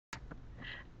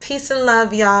Peace and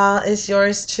love, y'all. It's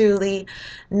yours truly,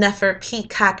 Nefer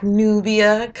Peacock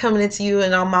Nubia, coming into you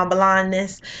in all my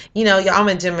blondness. You know, y'all, I'm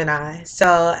a Gemini.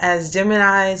 So as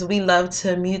Geminis, we love to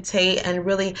mutate and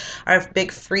really are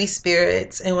big free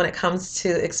spirits. And when it comes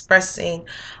to expressing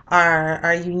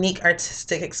our unique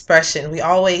artistic expression,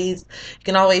 you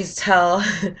can always tell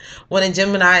when a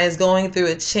Gemini is going through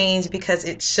a change because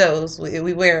it shows.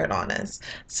 We wear it on us.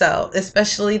 So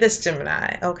especially this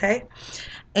Gemini, okay?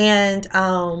 And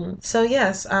so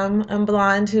yes, I'm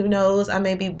blonde. Who knows? I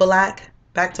may be black,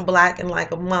 back to black in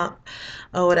like a month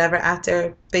or whatever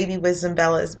after baby Wisdom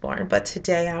Bella is born. But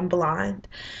today I'm blonde.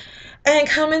 And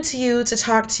coming to you to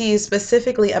talk to you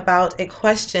specifically about a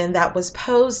question that was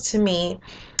posed to me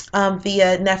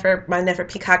via my Nefer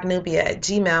Peacock Nubia at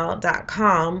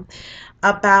gmail.com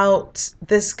about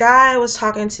this guy was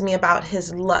talking to me about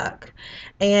his luck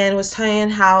and was saying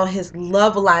how his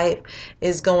love life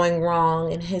is going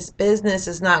wrong and his business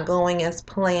is not going as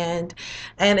planned,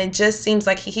 and it just seems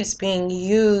like he keeps being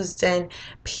used and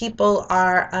people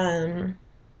are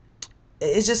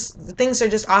it's just things are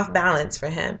just off balance for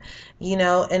him, you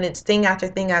know, and it's thing after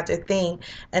thing after thing.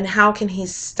 And how can he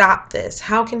stop this?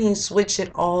 How can he switch it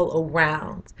all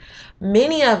around?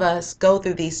 Many of us go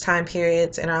through these time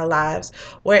periods in our lives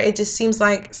where it just seems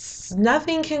like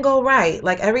nothing can go right,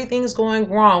 like everything's going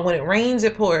wrong. When it rains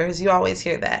it pours, you always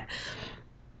hear that.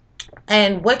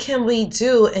 And what can we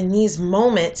do in these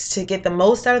moments to get the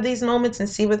most out of these moments and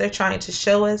see what they're trying to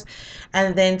show us,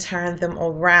 and then turn them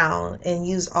around and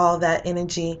use all that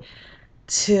energy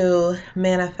to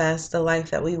manifest the life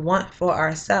that we want for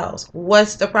ourselves?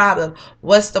 What's the problem?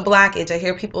 What's the blockage? I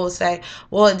hear people say,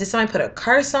 well, did somebody put a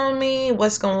curse on me?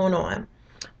 What's going on?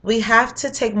 We have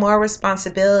to take more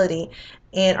responsibility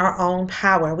in our own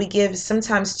power. We give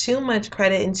sometimes too much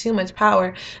credit and too much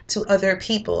power to other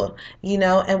people, you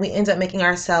know, and we end up making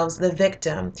ourselves the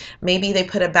victim. Maybe they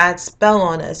put a bad spell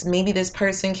on us. Maybe this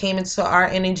person came into our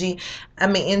energy,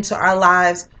 into our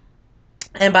lives,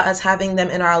 and by us having them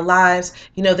in our lives,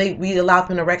 you know, we allow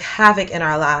them to wreak havoc in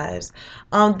our lives.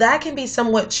 That can be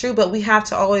somewhat true, but we have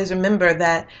to always remember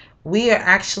that we are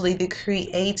actually the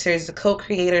creators, the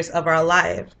co-creators of our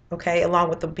life, okay, along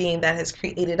with the being that has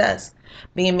created us,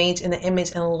 being made in the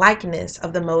image and likeness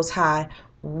of the Most High.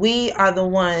 We are the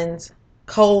ones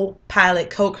co-pilot,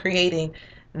 co-creating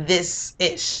this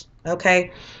ish,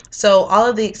 okay? So all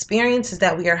of the experiences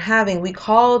that we are having, we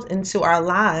called into our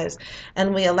lives,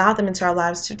 and we allow them into our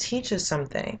lives to teach us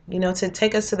something, you know, to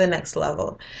take us to the next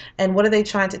level. And what are they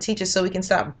trying to teach us? So we can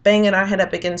stop banging our head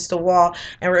up against the wall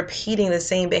and repeating the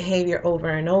same behavior over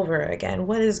and over again.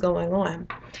 What is going on?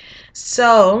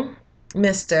 So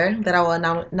Mr. that I will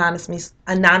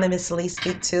anonymously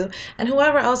speak to, and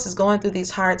whoever else is going through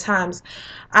these hard times,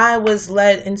 I was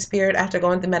led in spirit after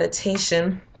going through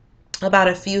meditation about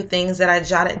a few things that I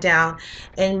jotted down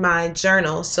in my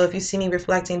journal. So if you see me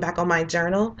reflecting back on my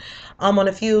journal, on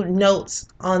a few notes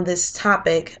on this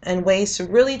topic and ways to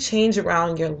really change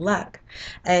around your luck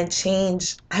and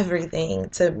change everything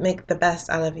to make the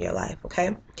best out of your life,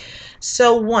 okay?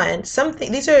 So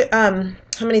these are,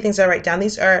 how many things I write down?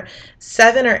 These are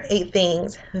 7 or 8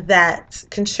 things that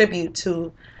contribute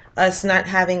to us not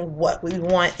having what we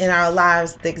want in our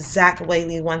lives the exact way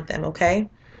we want them, okay?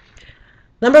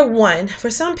 Number 1, for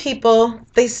some people,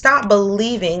 they stop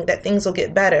believing that things will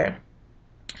get better.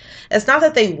 It's not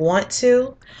that they want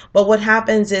to, but what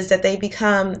happens is that they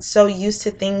become so used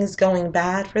to things going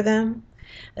bad for them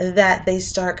that they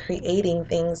start creating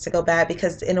things to go bad,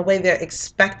 because in a way they're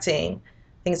expecting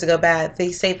things to go bad.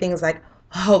 They say things like,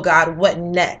 oh God, what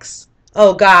next?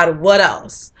 Oh God, what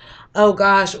else? Oh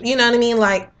gosh, you know what I mean?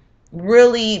 Like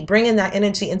really bringing that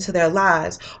energy into their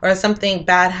lives. Or if something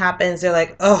bad happens, they're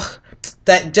like, oh,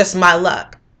 that just my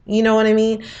luck. You know what I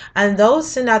mean? And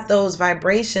those send out those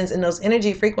vibrations and those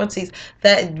energy frequencies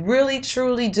that really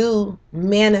truly do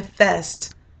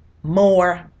manifest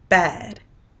more bad.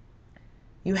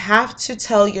 You have to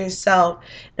tell yourself,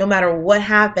 no matter what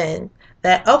happened,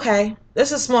 that okay,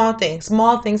 this is small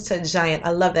things to a giant. I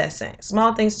love that saying,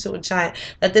 small things to a giant,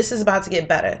 that this is about to get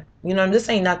better. You know, this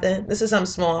ain't nothing. This is something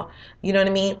small. You know what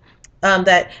I mean?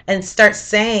 And start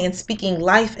saying and speaking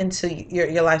life into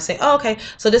your life, saying, oh, okay,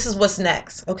 so this is what's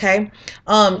next. Okay.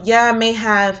 Yeah, I may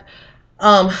have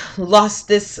lost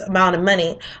this amount of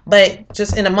money, but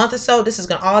just in a month or so, this is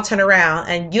going to all turn around,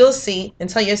 and you'll see, and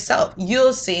tell yourself,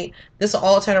 you'll see, this will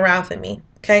all turn around for me.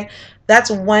 Okay. That's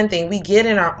one thing. We get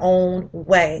in our own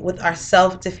way with our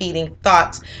self-defeating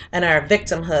thoughts and our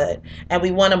victimhood, and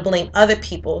we want to blame other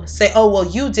people. Say, oh, well,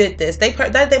 you did this.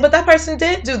 But that person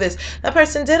did do this. That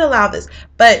person did allow this.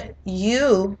 But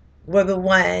you were the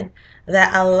one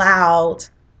that allowed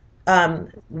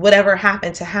whatever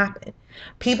happened to happen.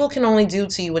 People can only do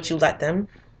to you what you let them,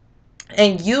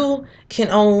 and you can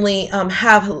only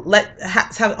have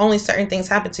only certain things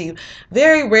happen to you.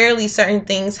 Very rarely certain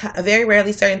things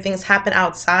happen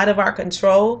outside of our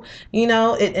control. And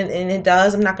it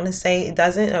does. I'm not going to say it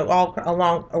doesn't. All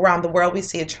along around the world we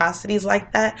see atrocities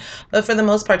like that, but for the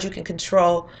most part you can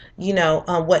control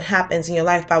what happens in your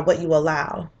life by what you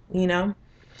allow.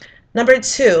 Number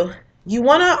two, you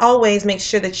want to always make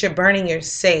sure that you're burning your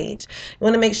sage. You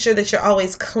want to make sure that you're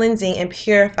always cleansing and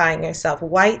purifying yourself.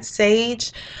 White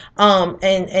sage,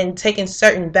 and taking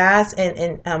certain baths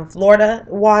in Florida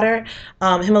water,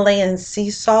 Himalayan sea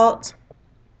salt,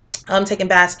 taking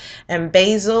baths and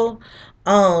basil,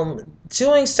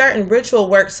 doing certain ritual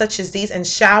work such as these, and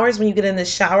showers. When you get in the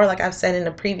shower, like I've said in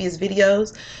the previous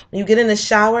videos, when you get in the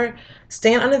shower,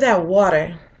 stand under that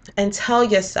water and tell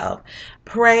yourself,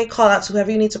 pray, call out to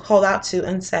whoever you need to call out to,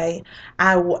 and say,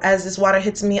 as this water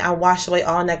hits me, I wash away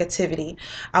all negativity.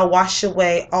 I wash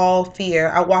away all fear.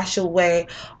 I wash away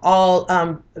all,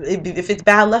 if it's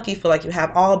bad luck you feel like you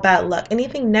have, all bad luck.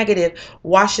 Anything negative,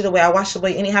 wash it away. I wash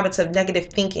away any habits of negative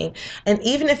thinking. And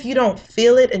even if you don't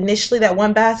feel it initially, that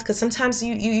one bath, because sometimes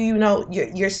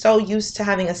you're so used to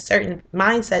having a certain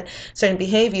mindset, certain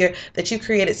behavior, that you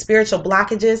created spiritual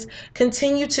blockages.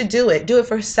 Continue to do it. Do it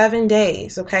for 7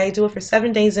 days, okay? Do it for 7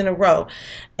 days in a row,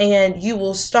 and you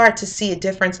will start to see a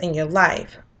difference in your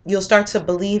life. You'll start to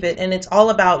believe it, and it's all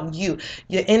about you.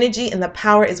 Your energy and the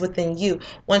power is within you.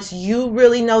 Once you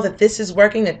really know that this is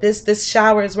working, that this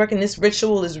shower is working, this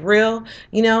ritual is real,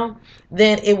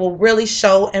 then it will really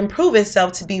show and prove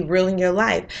itself to be real in your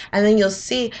life. And then you'll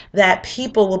see that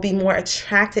people will be more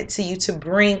attracted to you to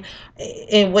bring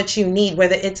in what you need,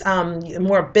 whether it's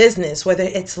more business, whether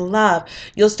it's love.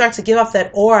 You'll start to give off that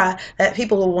aura that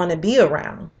people will want to be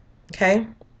around. Okay?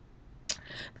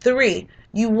 3,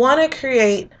 you want to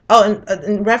create,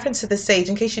 in reference to the sage,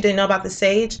 in case you didn't know about the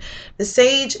sage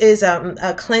is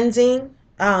a cleansing.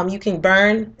 You can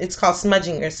burn, it's called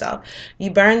smudging yourself.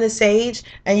 You burn the sage,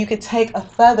 and you could take a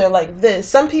feather like this.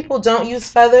 Some people don't use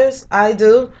feathers. I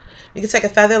do. You can take a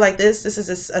feather like this. This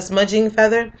is a smudging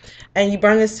feather, and you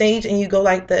burn the sage, and you go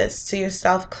like this to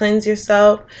yourself. Cleanse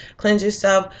yourself, cleanse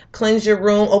yourself, cleanse your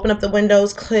room, open up the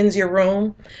windows, cleanse your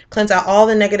room, cleanse out all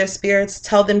the negative spirits,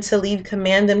 tell them to leave,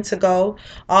 command them to go,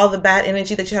 all the bad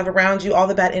energy that you have around you, all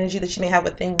the bad energy that you may have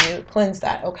within you, cleanse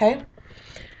that, okay?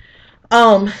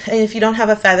 And if you don't have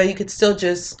a feather, you could still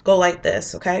just go like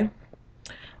this, okay?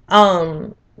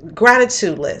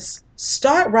 Gratitude list.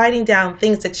 Start writing down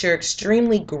things that you're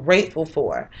extremely grateful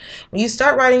for. When you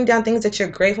start writing down things that you're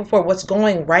grateful for, what's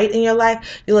going right in your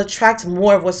life, you'll attract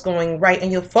more of what's going right,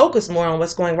 and you'll focus more on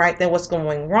what's going right than what's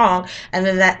going wrong. And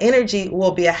then that energy will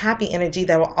be a happy energy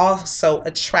that will also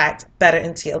attract better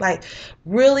into your life.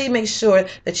 Really make sure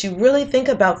that you really think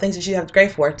about things that you have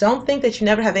grateful for. Don't think that you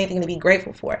never have anything to be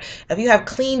grateful for. If you have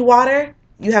clean water,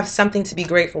 you have something to be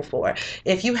grateful for.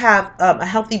 If you have a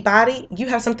healthy body, you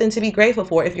have something to be grateful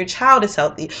for. If your child is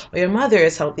healthy, or your mother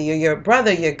is healthy, or your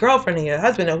brother, your girlfriend, or your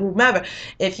husband, or whomever.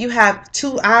 If you have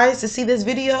 2 eyes to see this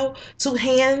video, 2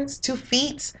 hands, 2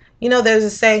 feet. There's a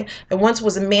saying that once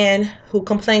was a man who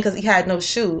complained because he had no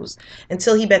shoes,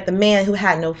 until he met the man who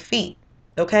had no feet.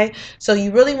 Okay? So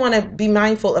you really want to be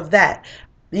mindful of that.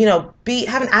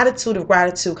 Have an attitude of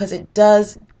gratitude, because it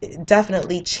does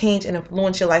definitely change and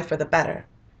influence your life for the better.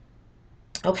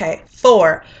 Okay,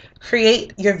 4,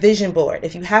 create your vision board.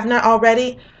 If you have not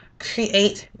already,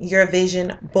 create your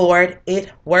vision board.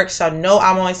 It works. So no,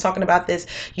 I'm always talking about this.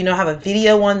 I have a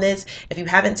video on this. If you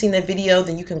haven't seen the video,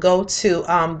 then you can go to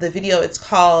the video. It's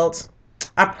called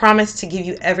I Promise to Give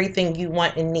You Everything You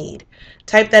Want and Need.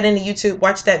 Type that into YouTube,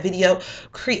 watch that video,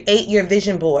 create your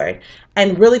vision board,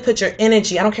 and really put your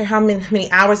energy. I don't care how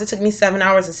many hours. It took me 7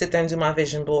 hours to sit there and do my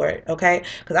vision board, okay?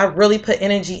 Because I really put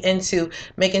energy into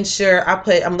making sure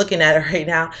I'm looking at it right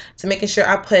now, to making sure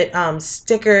I put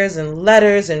stickers and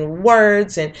letters and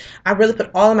words, and I really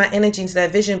put all of my energy into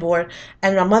that vision board.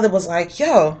 And my mother was like,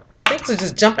 yo, things are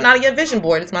just jumping out of your vision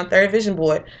board. It's my 3rd vision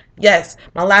board. Yes,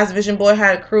 my last vision board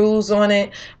had a cruise on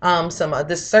it,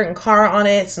 this certain car on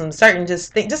it, some certain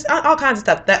just all kinds of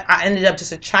stuff that I ended up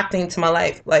just attracting to my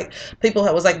life. Like, people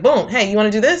was like, boom, hey, you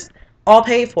want to do this? All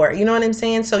paid for. You know what I'm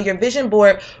saying? So your vision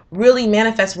board really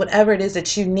manifests whatever it is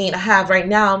that you need. I have right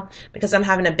now, because I'm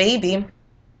having a baby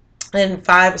in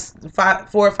 4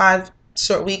 or 5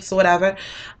 short weeks or whatever,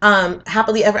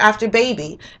 happily ever after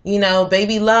baby,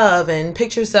 baby love, and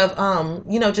pictures of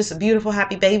just a beautiful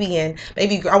happy baby, and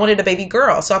I wanted a baby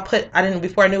girl, so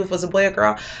before I knew if it was a boy or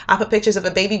girl, I put pictures of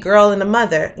a baby girl and a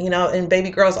mother, and baby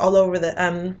girls all over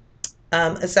the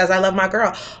It says I love my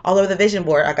girl all over the vision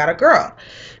board. I got a girl.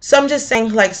 So I'm just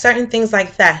saying, like, certain things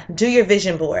like that. Do your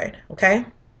vision board, okay?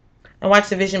 And watch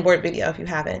the vision board video if you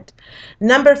haven't.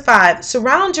 Number 5,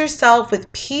 surround yourself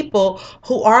with people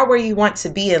who are where you want to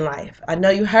be in life. I know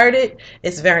you heard it.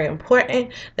 It's very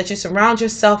important that you surround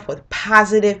yourself with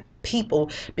positive people,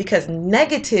 because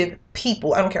negative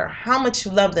people, I don't care how much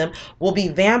you love them, will be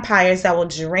vampires that will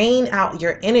drain out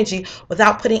your energy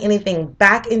without putting anything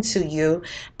back into you,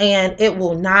 and it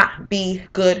will not be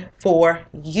good for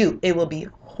you. It will be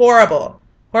horrible.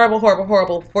 Horrible, horrible,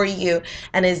 horrible for you,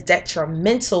 and is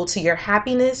detrimental to your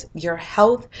happiness, your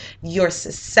health, your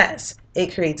success.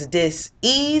 It creates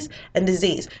dis-ease and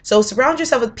disease. So surround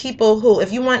yourself with people who,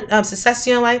 if you want success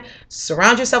in your life,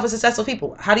 surround yourself with successful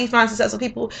people. How do you find successful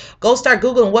people? Go start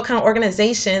Googling what kind of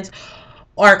organizations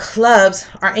or clubs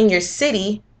are in your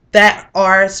city that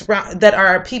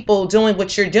are people doing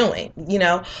what you're doing,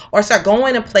 or start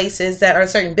going to places that are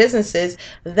certain businesses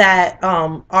that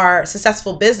are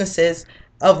successful businesses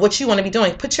of what you want to be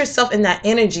doing. Put yourself in that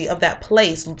energy of that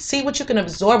place. See what you can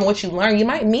absorb and what you learn. You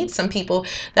might meet some people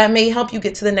that may help you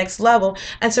get to the next level,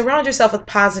 and surround yourself with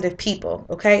positive people.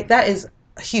 Okay, that is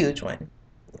a huge one,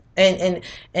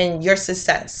 and your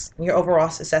success, your overall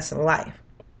success in life.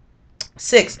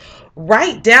 6,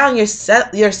 write down your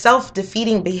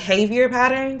self-defeating behavior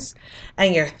patterns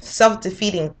and your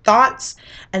self-defeating thoughts,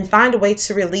 and find a way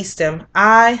to release them.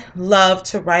 I love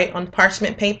to write on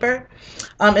parchment paper.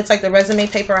 It's like the resume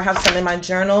paper. I have some in my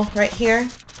journal right here.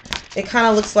 It kind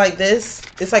of looks like this.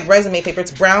 It's like resume paper.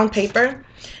 It's brown paper.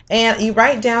 And you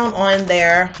write down on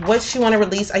there what you want to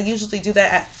release. I usually do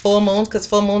that at full moons, because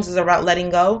full moons is about letting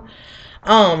go.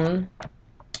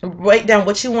 Write down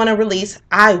what you want to release.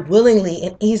 I willingly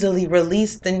and easily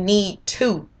release the need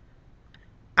to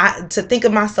think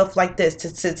of myself like this,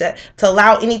 to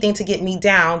allow anything to get me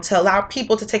down, to allow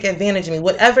people to take advantage of me,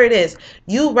 whatever it is.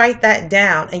 You write that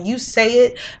down and you say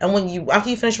it, and after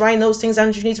you finish writing those things down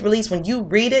that you need to release, when you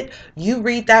read it, you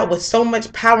read that with so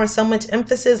much power and so much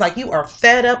emphasis, like you are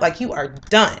fed up, like you are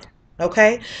done.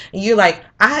 Okay, and you're like,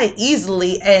 I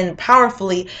easily and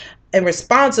powerfully and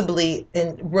responsibly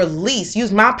and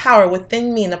use my power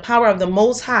within me, and the power of the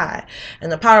Most High and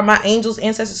the power of my angels,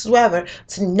 ancestors, whoever,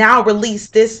 to now release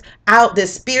this out,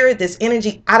 this spirit, this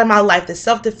energy out of my life, this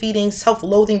self-defeating,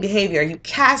 self-loathing behavior. You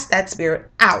cast that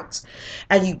spirit out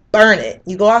and you burn it.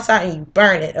 You go outside and you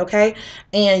burn it, okay?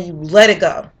 And you let it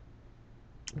go.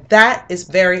 That is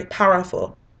very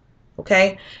powerful.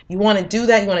 Okay? You want to do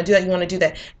that, you want to do that, you want to do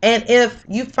that. And if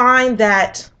you find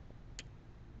that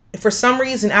if for some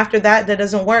reason after that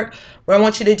doesn't work, what I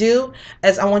want you to do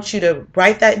is I want you to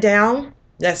write that down,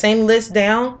 that same list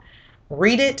down,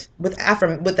 read it with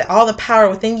all the power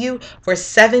within you for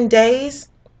 7 days,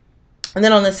 and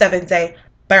then on the 7th day,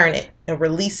 burn it and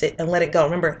release it and let it go.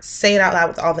 Remember, say it out loud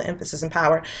with all the emphasis and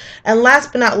power. And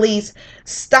last but not least,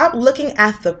 stop looking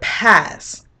at the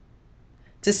past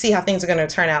to see how things are going to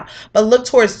turn out, but look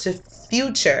towards the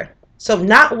future. So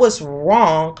not what's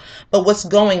wrong, but what's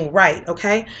going right,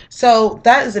 okay? So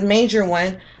that is a major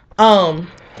one. A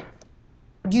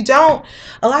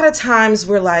lot of times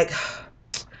we're like,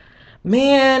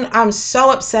 man, I'm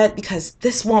so upset because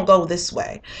this won't go this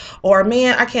way. Or,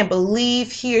 man, I can't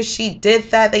believe he or she did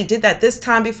that. They did that this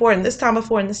time before and this time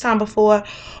before and this time before.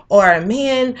 Or,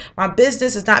 man, my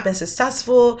business has not been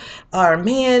successful. Or,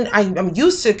 man, I'm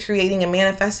used to creating and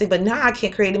manifesting, but now I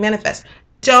can't create and manifest.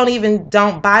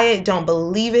 Don't buy it. Don't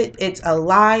believe it. It's a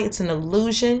lie. It's an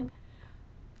illusion.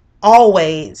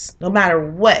 Always, no matter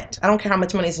what. I don't care how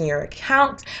much money is in your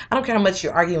account. I don't care how much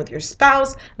you're arguing with your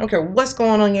spouse. I don't care what's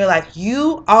going on in your life.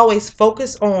 You always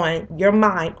focus on your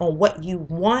mind on what you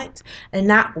want and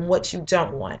not what you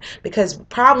don't want. Because the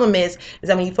problem is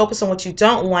that when you focus on what you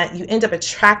don't want, you end up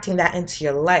attracting that into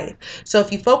your life. So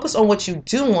if you focus on what you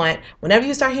do want, whenever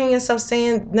you start hearing yourself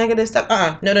saying negative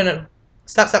stuff, no.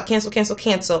 Stop,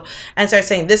 cancel, and start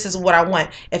saying, this is what I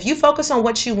want. If you focus on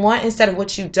what you want instead of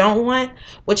what you don't want,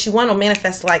 what you want will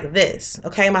manifest like this.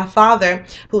 Okay, my father,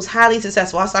 who's highly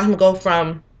successful, I saw him go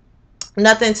from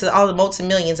nothing to all the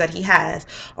multi-millions that he has,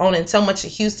 owning so much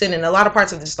of Houston and a lot of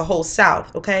parts of just the whole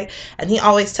South. Okay, and he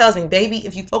always tells me, baby,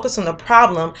 if you focus on the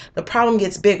problem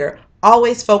gets bigger.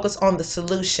 Always focus on the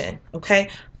solution. Okay,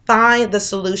 find the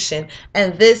solution,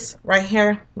 and this right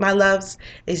here, my loves,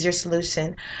 is your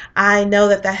solution. I know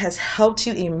that has helped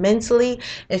you immensely.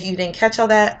 If you didn't catch all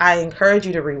that, I encourage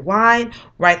you to rewind,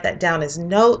 write that down as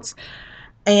notes,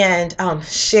 and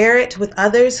share it with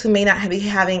others who may not be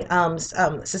having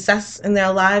success in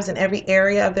their lives in every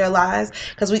area of their lives,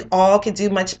 because we all could do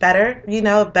much better. You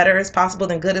know, better is possible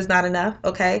than good is not enough.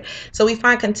 Okay, so we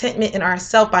find contentment in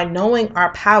ourselves by knowing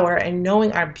our power and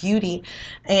knowing our beauty,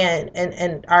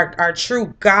 and our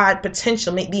true God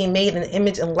potential, being made in the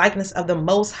image and likeness of the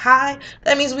Most High.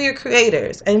 That means we are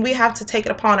creators, and we have to take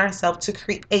it upon ourselves to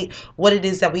create what it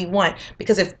is that we want.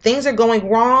 Because if things are going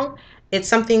wrong, it's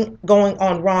something going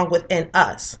on wrong within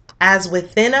us. As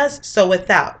within us, so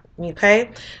without. Okay?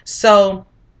 So,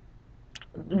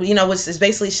 which is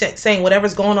basically saying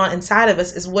whatever's going on inside of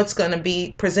us is what's going to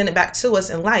be presented back to us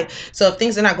in life. So if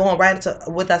things are not going right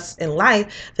with us in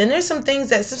life, then there's some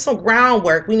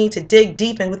groundwork we need to dig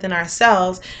deep in within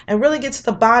ourselves and really get to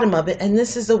the bottom of it. And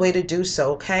this is the way to do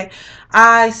so. Okay,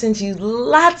 I send you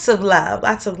lots of love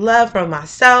from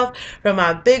myself, from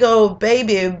my big old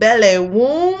baby belly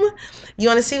womb. You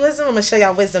want to see wisdom? I'm gonna show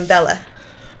y'all wisdom, Bella.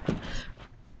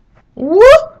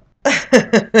 Whoop.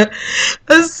 I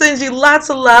send you lots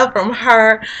of love from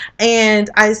her, and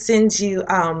I send you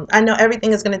I know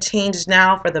everything is going to change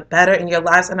now for the better in your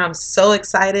lives, and I'm so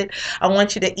excited. I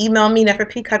want you to email me,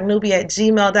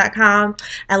 Nfrnubia@gmail.com,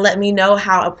 and let me know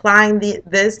how applying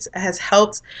this has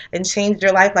helped and changed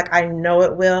your life, like I know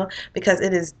it will, because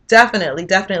it has definitely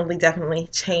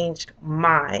changed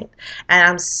mine, and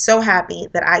I'm so happy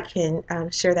that I can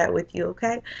share that with you.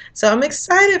 Okay, so I'm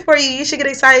excited for you. You should get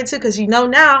excited too, because you know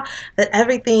now that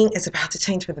everything is about to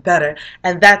change for the better.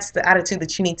 And that's the attitude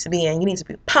that you need to be in. You need to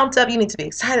be pumped up. You need to be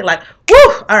excited, like,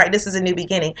 woo, all right, this is a new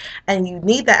beginning. And you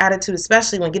need that attitude,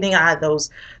 especially when getting out of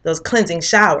those cleansing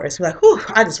showers. You're like, whew,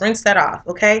 I just rinsed that off,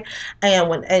 okay?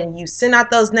 And you send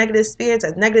out those negative spirits,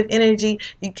 that negative energy,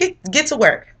 you get to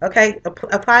work, okay?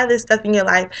 Apply this stuff in your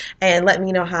life and let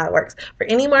me know how it works. For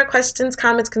any more questions,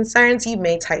 comments, concerns, you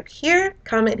may type here,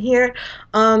 comment here,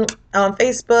 on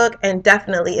Facebook, and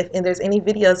definitely if there's any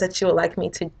videos that you would like me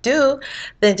to do,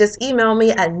 then just email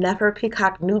me at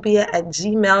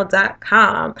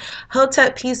neferpeacocknubia@gmail.com.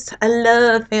 Hotep, peace, I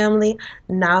love, family.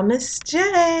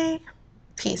 Namaste.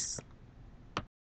 Peace.